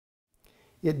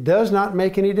It does not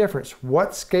make any difference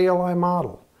what scale I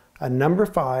model. A number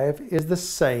 5 is the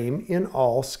same in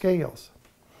all scales.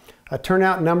 A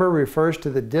turnout number refers to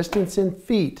the distance in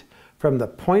feet from the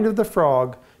point of the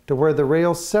frog to where the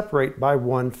rails separate by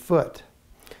 1 foot.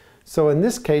 So in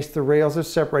this case, the rails are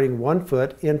separating 1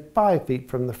 foot in 5 feet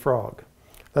from the frog.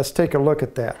 Let's take a look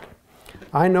at that.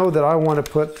 I know that I want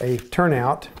to put a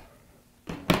turnout,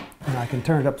 and I can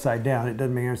turn it upside down. It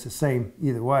doesn't matter, it's the same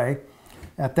either way.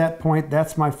 At that point,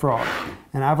 that's my frog,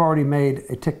 and I've already made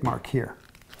a tick mark here.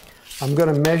 I'm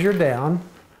going to measure down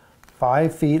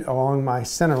 5 feet along my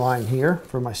center line here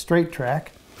for my straight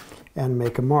track and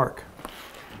make a mark.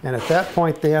 And at that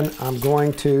point then, I'm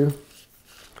going to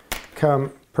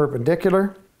come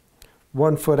perpendicular,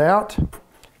 1 foot out.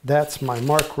 That's my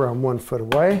mark where I'm 1 foot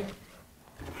away.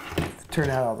 Turn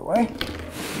out of the way.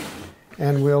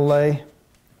 And we'll lay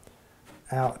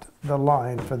out the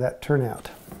line for that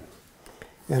turnout.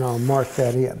 And I'll mark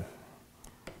that in.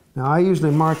 Now I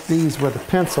usually mark these with a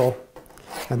pencil,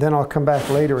 and then I'll come back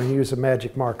later and use a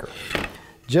magic marker.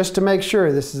 Just to make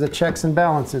sure this is a checks and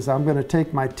balances, I'm going to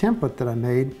take my template that I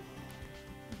made.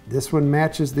 This one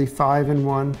matches the 5 and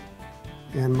 1,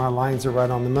 and my lines are right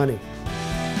on the money.